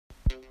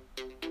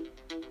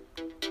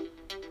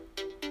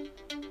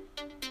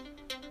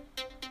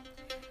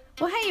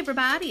Well, hey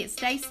everybody, it's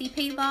Stacy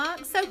P.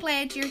 Locke. So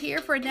glad you're here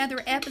for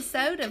another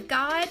episode of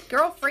God,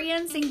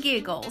 Girlfriends, and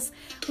Giggles.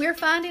 We're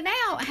finding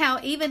out how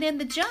even in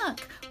the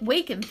junk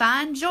we can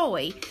find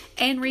joy.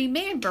 And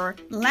remember,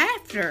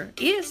 laughter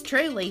is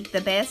truly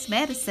the best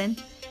medicine.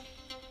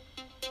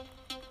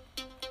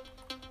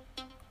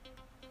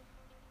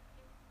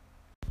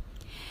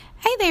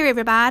 Hey there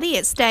everybody,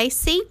 it's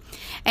Stacy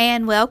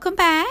and welcome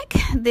back.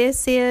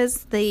 This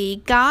is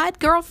the God,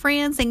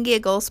 Girlfriends, and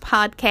Giggles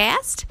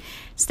podcast.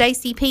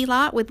 Stacy P.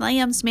 Locke with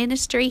Lamb's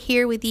Ministry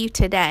here with you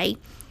today.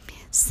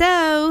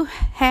 So,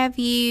 have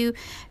you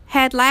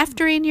had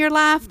laughter in your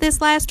life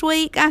this last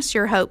week? I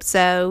sure hope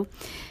so.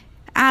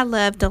 I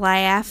love to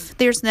laugh.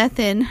 There's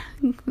nothing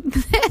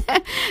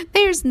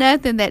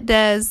that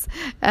does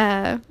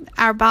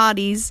our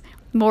bodies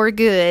more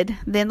good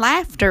than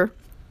laughter.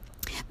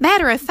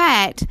 Matter of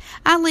fact,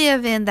 I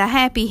live in the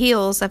Happy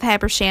Hills of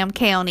Habersham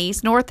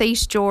counties,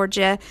 northeast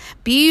Georgia.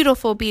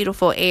 Beautiful,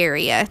 beautiful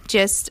area.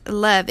 Just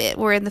love it.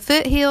 We're in the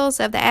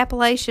foothills of the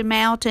Appalachian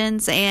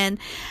Mountains, and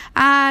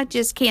I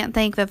just can't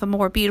think of a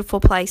more beautiful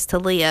place to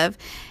live.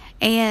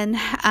 And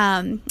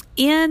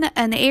in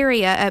an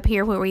area up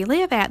here where we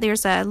live at,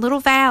 there's a little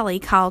valley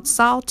called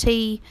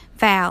Salty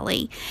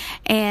Valley.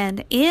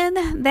 And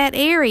in that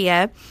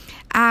area,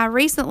 I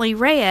recently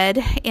read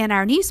in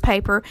our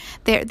newspaper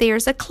that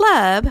there's a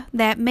club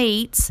that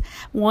meets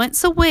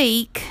once a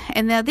week,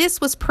 and now this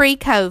was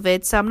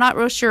pre-COVID, so I'm not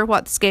real sure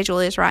what the schedule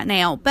is right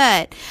now,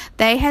 but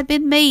they had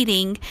been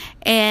meeting,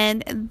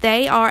 and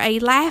they are a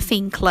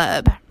laughing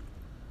club.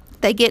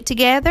 They get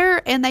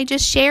together and they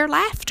just share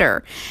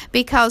laughter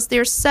because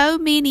there's so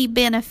many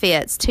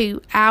benefits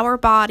to our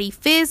body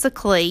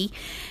physically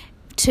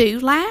to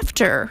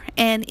laughter,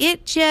 and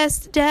it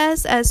just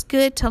does us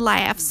good to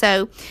laugh.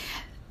 So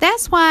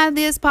that's why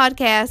this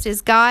podcast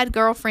is God,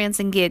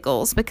 Girlfriends, and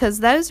Giggles, because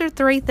those are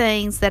three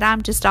things that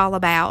I'm just all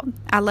about.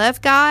 I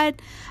love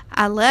God,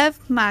 I love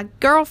my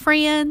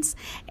girlfriends,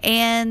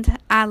 and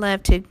I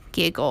love to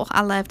giggle.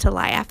 I love to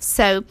laugh.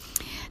 So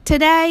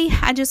today,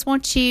 I just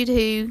want you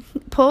to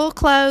pull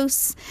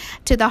close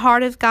to the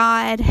heart of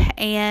God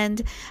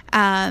and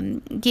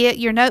get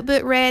your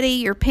notebook ready,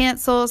 your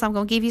pencils. I'm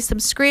going to give you some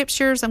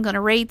scriptures. I'm going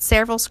to read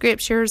several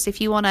scriptures. If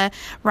you want to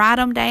write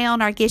them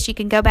down, or I guess you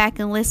can go back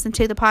and listen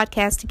to the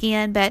podcast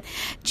again. But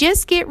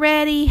just get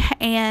ready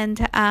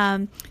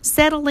and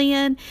settle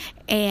in,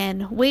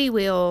 and we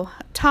will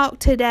talk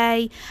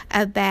today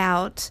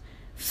about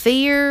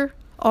fear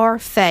or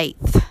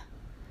faith.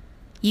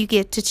 You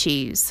get to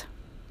choose.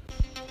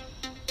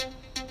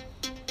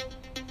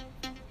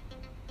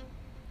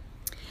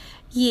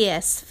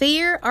 Yes,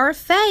 fear or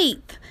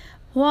faith.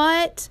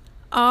 What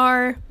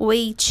are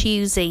we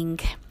choosing?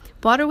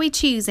 What are we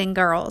choosing,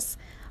 girls?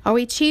 Are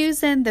we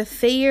choosing the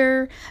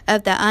fear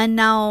of the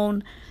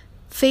unknown,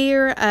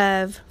 fear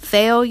of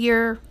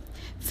failure,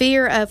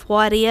 fear of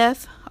what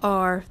if,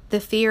 or the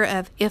fear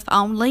of if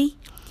only?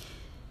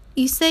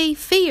 You see,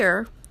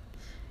 fear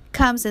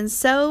comes in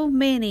so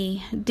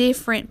many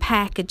different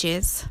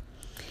packages.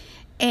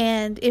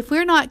 And if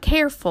we're not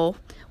careful,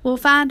 we'll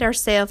find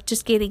ourselves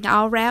just getting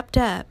all wrapped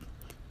up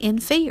in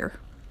fear.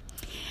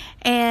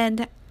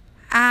 And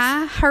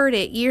I heard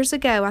it years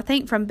ago, I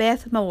think from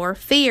Beth Moore,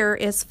 fear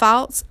is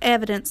false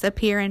evidence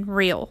appearing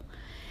real.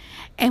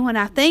 And when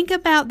I think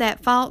about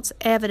that false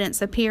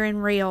evidence appearing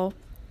real,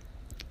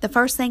 the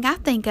first thing I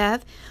think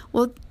of,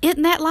 well,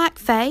 isn't that like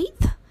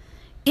faith?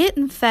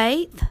 Isn't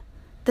faith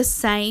the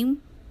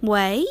same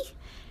way?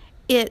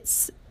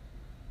 It's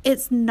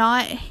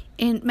not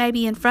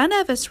maybe in front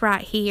of us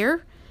right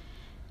here,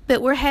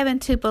 but we're having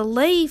to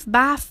believe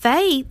by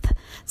faith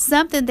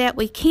something that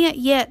we can't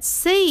yet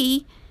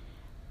see,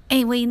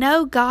 and we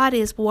know God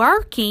is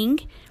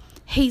working.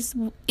 He's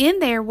in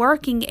there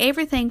working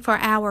everything for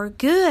our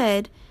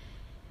good.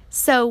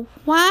 So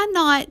why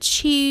not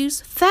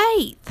choose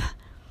faith?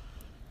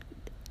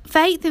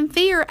 Faith and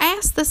fear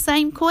ask the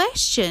same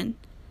question.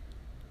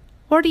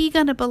 What are you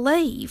going to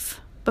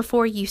believe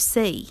before you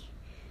see?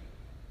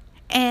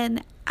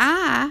 And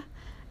I,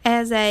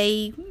 as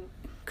a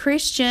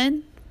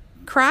Christian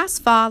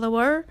Christ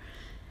follower,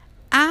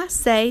 I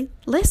say,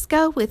 let's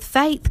go with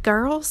faith,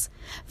 girls.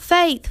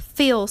 Faith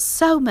feels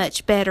so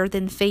much better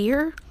than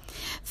fear.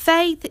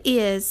 Faith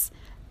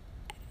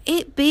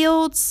it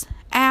builds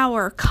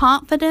our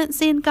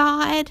confidence in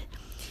God.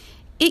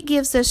 It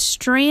gives us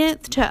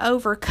strength to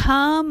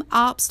overcome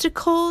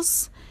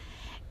obstacles.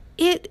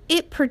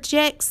 It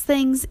projects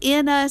things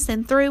in us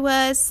and through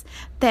us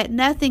that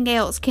nothing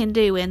else can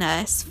do in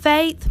us.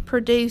 Faith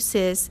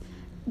produces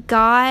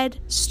God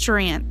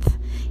strength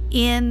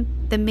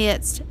in the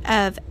midst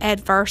of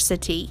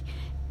adversity.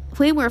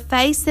 When we're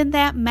facing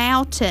that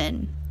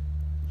mountain,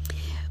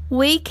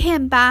 we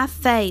can by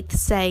faith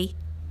say,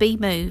 be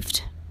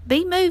moved.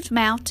 Be moved,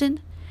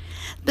 mountain.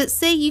 But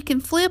see, you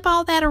can flip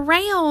all that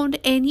around,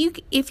 and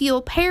if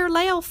you'll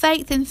parallel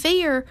faith and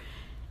fear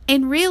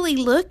and really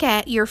look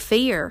at your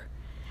fear,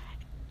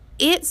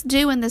 it's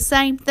doing the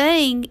same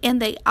thing in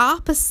the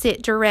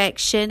opposite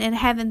direction and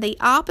having the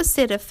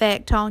opposite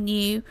effect on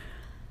you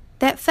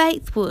that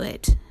faith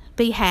would.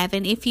 be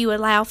having if you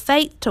allow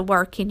faith to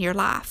work in your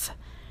life.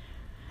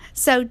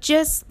 So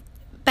just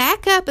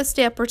back up a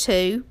step or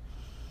two,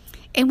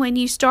 and when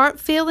you start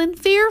feeling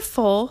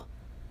fearful,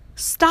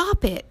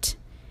 stop it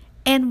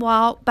and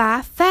walk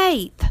by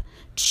faith.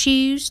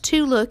 Choose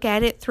to look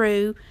at it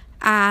through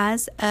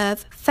eyes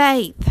of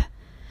faith,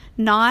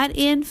 not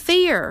in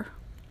fear.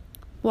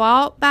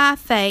 Walk by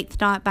faith,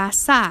 not by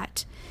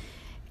sight.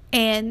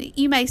 And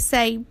you may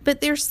say,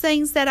 but there's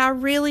things that I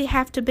really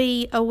have to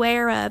be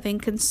aware of and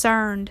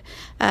concerned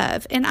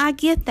of. And I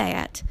get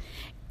that.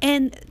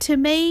 And to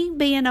me,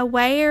 being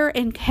aware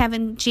and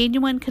having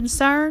genuine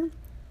concern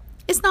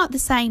is not the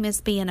same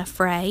as being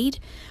afraid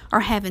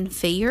or having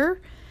fear.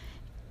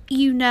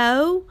 You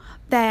know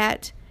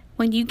that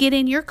when you get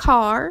in your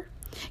car,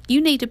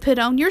 you need to put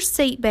on your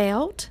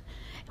seatbelt.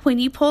 When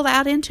you pull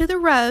out into the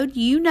road,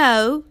 you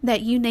know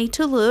that you need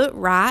to look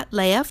right,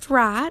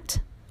 right,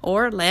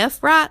 or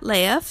left, right,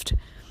 left.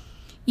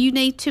 You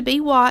need to be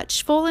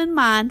watchful and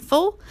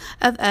mindful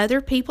of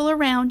other people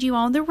around you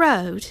on the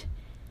road.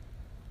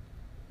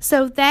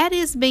 So that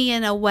is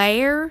being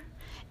aware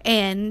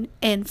and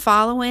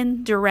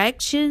following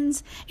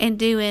directions and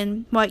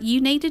doing what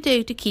you need to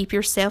do to keep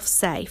yourself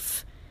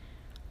safe.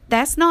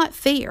 That's not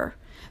fear.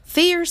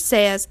 Fear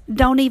says,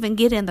 don't even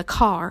get in the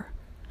car.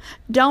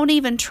 Don't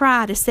even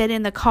try to sit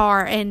in the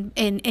car and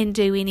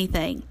do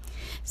anything.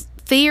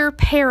 Fear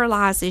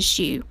paralyzes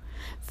you.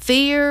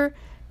 Fear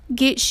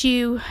gets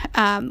you,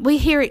 we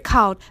hear it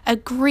called a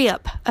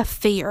grip of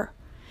fear.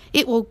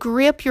 It will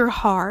grip your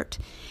heart.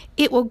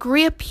 It will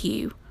grip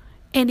you.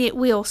 And it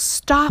will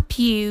stop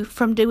you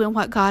from doing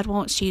what God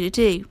wants you to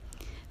do.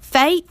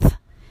 Faith,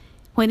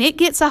 when it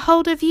gets a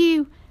hold of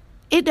you,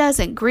 it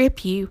doesn't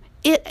grip you.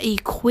 It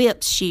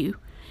equips you.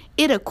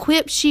 It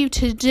equips you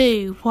to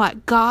do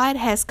what God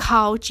has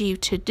called you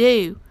to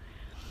do.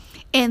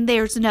 And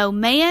there's no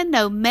man,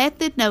 no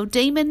method, no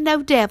demon,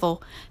 no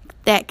devil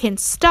that can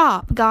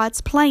stop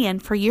God's plan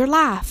for your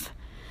life.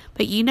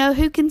 But you know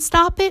who can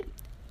stop it?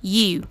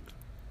 You.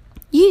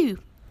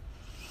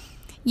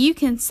 You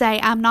can say,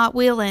 I'm not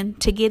willing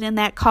to get in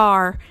that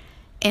car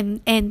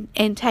and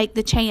take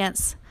the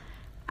chance.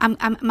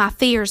 My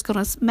fear is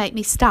going to make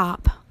me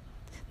stop.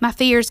 My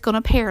fear is going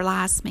to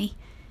paralyze me.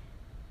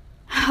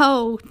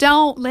 Oh,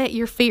 don't let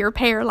your fear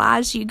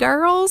paralyze you,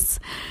 girls.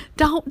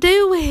 Don't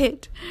do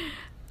it.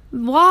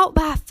 Walk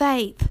by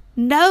faith.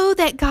 Know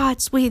that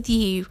God's with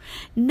you.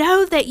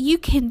 Know that you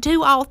can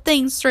do all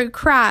things through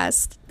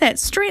Christ that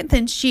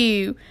strengthens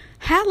you.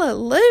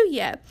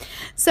 Hallelujah.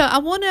 So I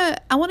want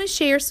to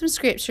share some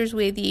scriptures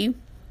with you.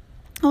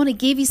 I want to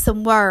give you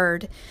some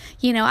word.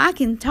 You know, I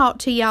can talk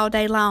to you all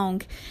day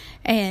long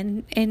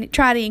and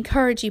try to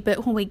encourage you,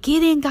 but when we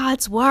get in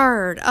God's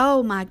word,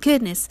 oh my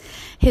goodness,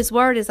 his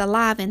word is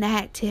alive and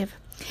active.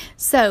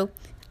 So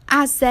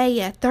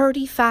Isaiah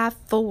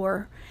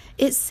 35:4,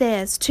 it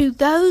says, to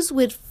those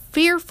with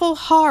fearful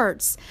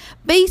hearts,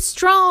 be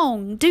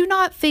strong, do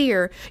not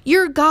fear.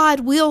 Your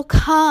God will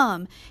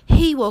come.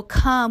 He will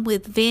come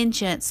with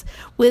vengeance,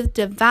 with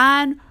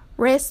divine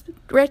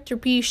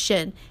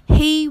retribution.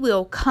 He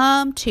will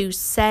come to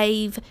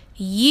save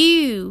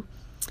you.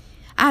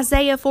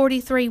 Isaiah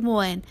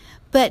 43:1.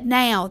 But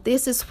now,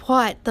 this is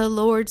what the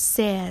Lord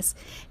says.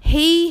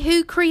 He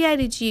who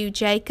created you,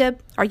 Jacob,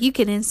 or you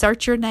can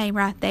insert your name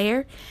right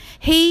there.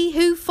 He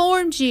who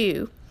formed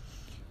you,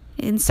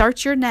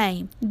 insert your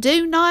name.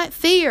 Do not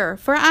fear,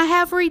 for I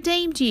have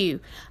redeemed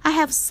you. I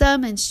have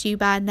summoned you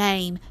by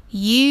name.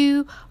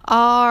 You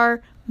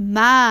are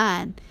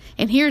mine.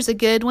 And here's a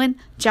good one,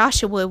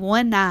 Joshua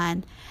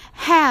 1:9.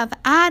 Have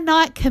I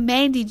not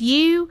commanded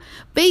you?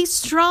 Be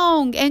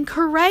strong and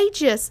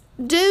courageous.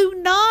 Do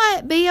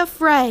not be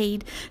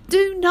afraid.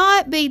 Do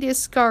not be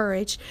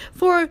discouraged.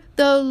 For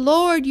the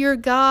Lord your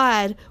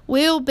God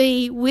will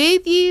be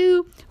with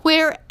you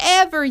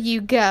wherever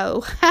you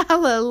go.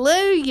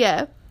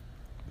 Hallelujah.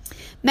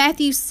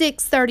 Matthew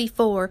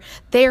 6:34.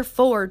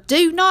 Therefore,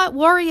 do not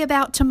worry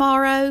about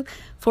tomorrow,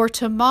 for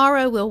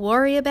tomorrow will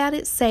worry about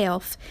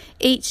itself.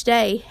 Each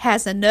day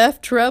has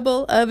enough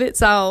trouble of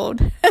its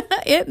own.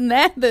 Isn't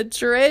that the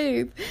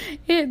truth?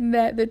 Isn't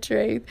that the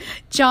truth?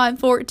 John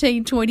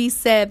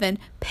 14:27.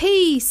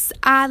 Peace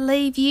I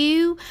leave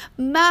you,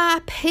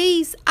 my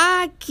peace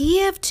I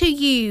give to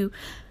you.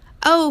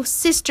 Oh,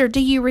 sister, do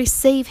you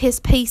receive his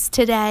peace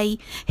today?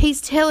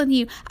 He's telling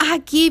you, I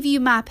give you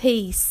my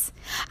peace.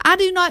 I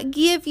do not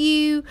give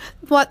you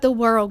what the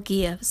world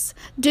gives.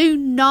 Do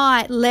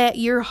not let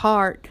your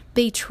heart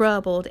be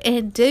troubled,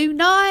 and do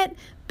not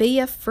be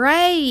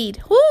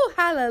afraid. Woo,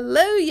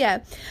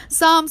 hallelujah.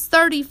 Psalms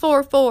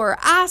 34:4.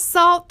 I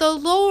sought the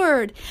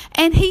Lord,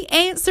 and he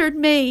answered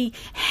me.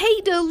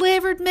 He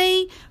delivered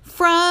me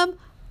from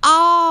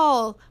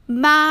all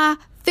my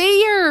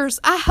fears.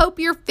 I hope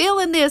you're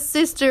feeling this,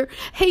 sister.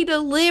 He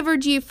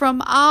delivered you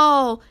from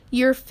all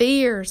your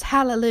fears.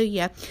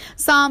 Hallelujah.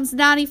 Psalms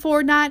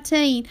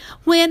 94:19.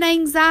 When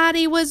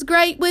anxiety was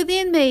great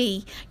within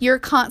me, your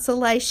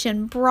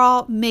consolation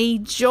brought me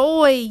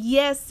joy.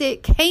 Yes,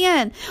 it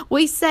can.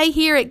 We say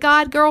here at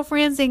God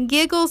Girlfriends and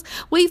Giggles,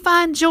 we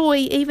find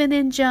joy even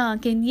in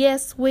junk. And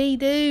yes, we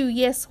do.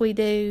 Yes, we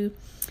do.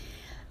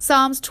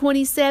 Psalms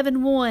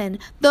 27:1.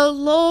 The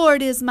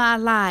Lord is my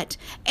light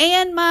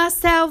and my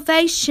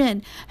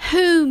salvation.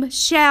 Whom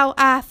shall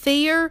I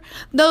fear?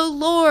 The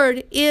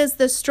Lord is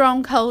the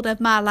stronghold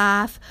of my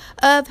life.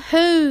 Of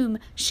whom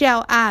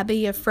shall I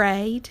be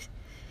afraid?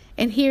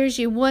 And here's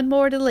you one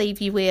more to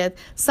leave you with.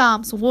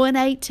 Psalms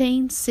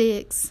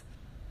 118:6.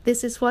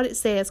 This is what it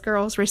says,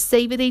 girls.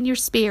 Receive it in your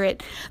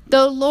spirit.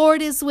 The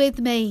Lord is with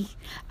me.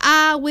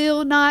 I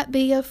will not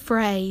be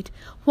afraid.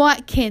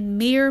 What can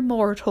mere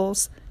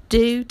mortals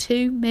do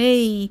to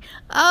me?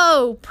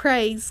 Oh,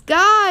 praise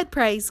God,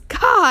 praise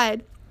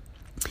God.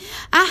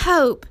 I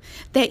hope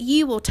that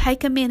you will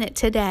take a minute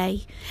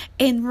today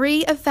and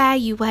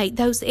reevaluate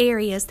those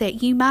areas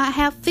that you might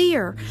have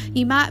fear.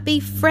 You might be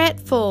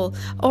fretful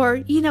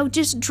or,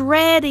 just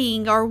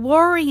dreading or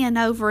worrying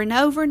over and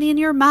over and in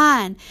your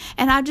mind.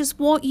 And I just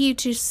want you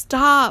to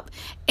stop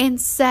and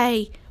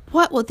say,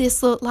 what will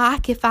this look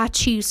like if I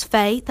choose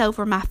faith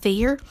over my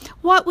fear?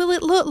 What will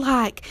it look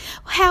like?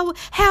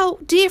 How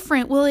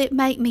different will it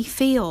make me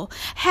feel?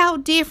 How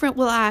different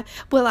will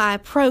I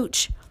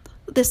approach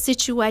the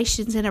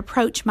situations and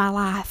approach my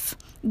life?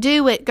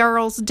 Do it,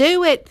 girls.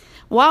 Do it.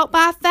 Walk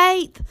by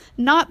faith,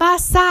 not by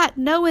sight,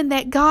 knowing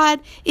that God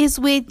is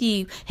with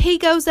you. He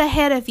goes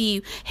ahead of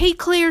you. He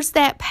clears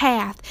that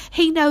path.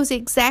 He knows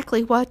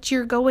exactly what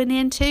you're going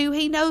into.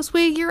 He knows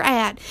where you're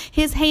at.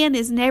 His hand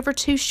is never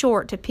too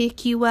short to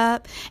pick you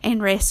up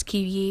and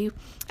rescue you.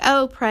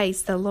 Oh,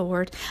 praise the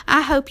Lord.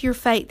 I hope your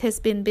faith has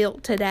been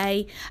built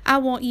today. I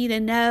want you to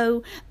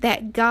know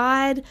that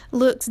God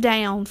looks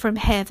down from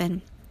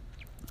heaven.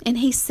 And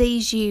He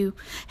sees you.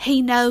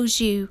 He knows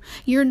you.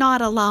 You're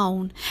not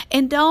alone.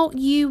 And don't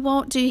you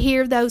want to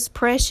hear those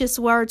precious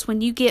words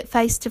when you get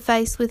face to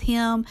face with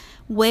Him?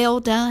 Well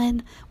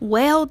done.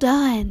 Well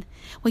done.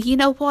 Well, you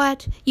know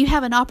what? You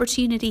have an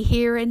opportunity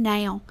here and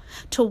now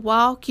to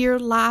walk your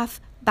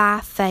life by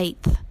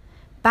faith.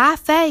 By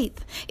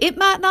faith. It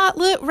might not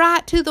look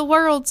right to the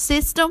world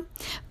system,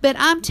 but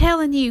I'm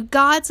telling you,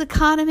 God's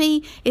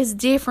economy is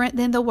different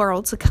than the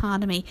world's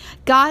economy.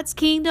 God's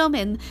kingdom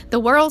and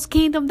the world's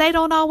kingdom, they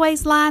don't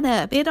always line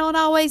up. It don't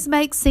always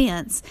make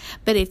sense.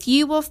 But if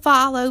you will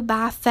follow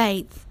by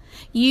faith,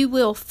 you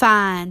will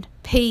find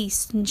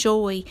peace and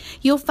joy.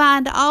 You'll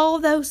find all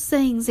those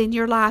things in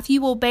your life.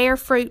 You will bear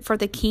fruit for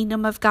the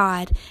kingdom of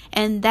God.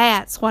 And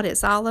that's what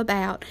it's all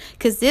about.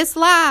 Because this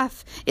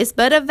life is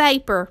but a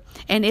vapor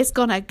and it's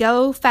going to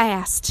go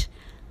fast.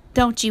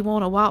 Don't you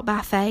want to walk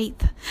by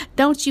faith?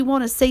 Don't you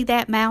want to see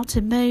that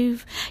mountain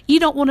move? You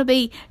don't want to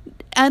be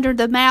under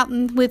the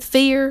mountain with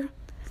fear,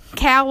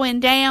 cowering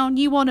down.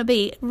 You want to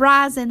be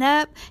rising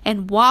up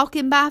and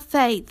walking by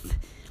faith.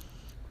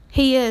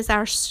 He is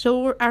our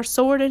sword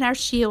and our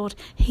shield.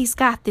 He's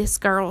got this,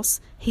 girls.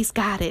 He's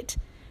got it.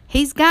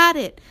 He's got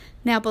it.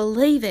 Now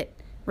believe it,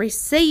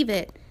 receive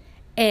it,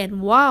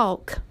 and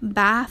walk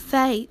by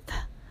faith.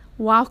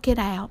 Walk it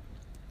out.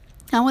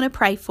 I want to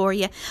pray for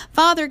you.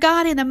 Father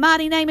God, in the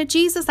mighty name of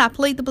Jesus, I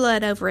plead the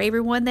blood over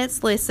everyone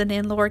that's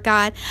listening, Lord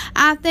God.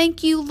 I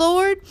thank you,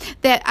 Lord,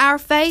 that our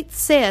faith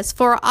says,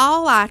 for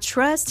all I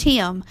trust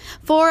Him.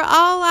 For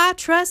all I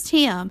trust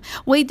Him.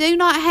 We do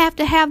not have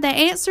to have the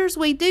answers.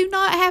 We do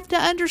not have to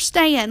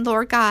understand,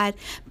 Lord God,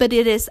 but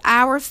it is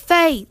our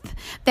faith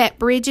that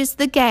bridges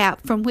the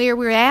gap from where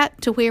we're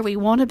at to where we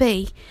want to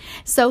be.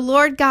 So,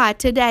 Lord God,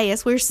 today,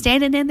 as we're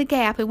standing in the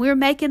gap and we're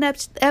making up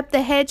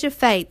the hedge of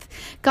faith,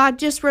 God,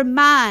 just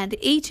remind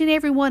each and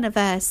every one of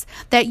us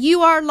that you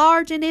are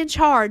large and in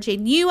charge,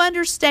 and you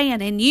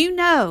understand and you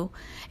know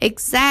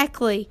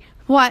exactly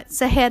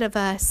what's ahead of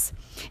us.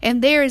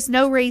 And there is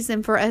no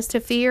reason for us to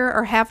fear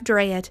or have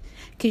dread,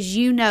 because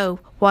you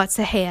know what's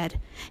ahead.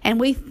 And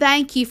we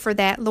thank you for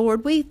that,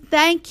 Lord. We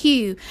thank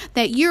you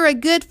that you're a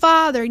good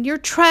Father and you're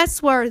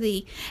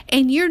trustworthy,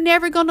 and you're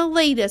never going to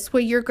lead us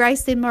where your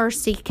grace and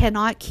mercy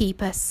cannot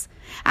keep us.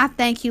 I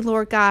thank you,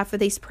 Lord God, for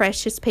these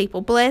precious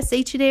people. Bless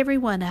each and every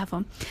one of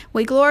them.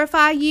 We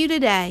glorify you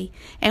today,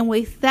 and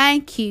we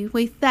thank you.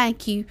 We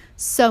thank you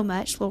so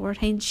much, Lord.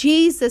 In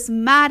Jesus'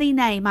 mighty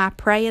name, I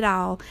pray it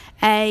all.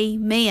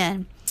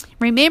 Amen.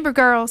 Remember,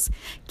 girls,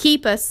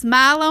 keep a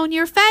smile on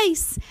your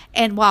face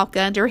and walk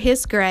under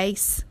His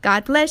grace.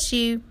 God bless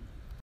you.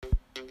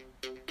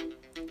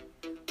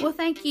 Well,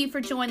 thank you for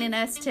joining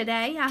us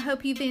today. I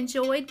hope you've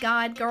enjoyed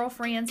God,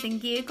 Girlfriends, and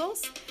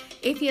Giggles.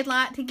 If you'd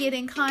like to get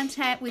in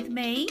contact with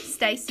me,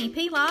 Stacy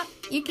Pelock,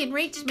 you can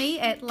reach me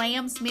at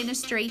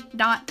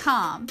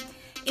lambsministry.com.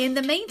 In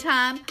the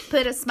meantime,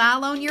 put a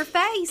smile on your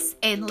face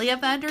and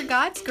live under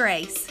God's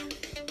grace.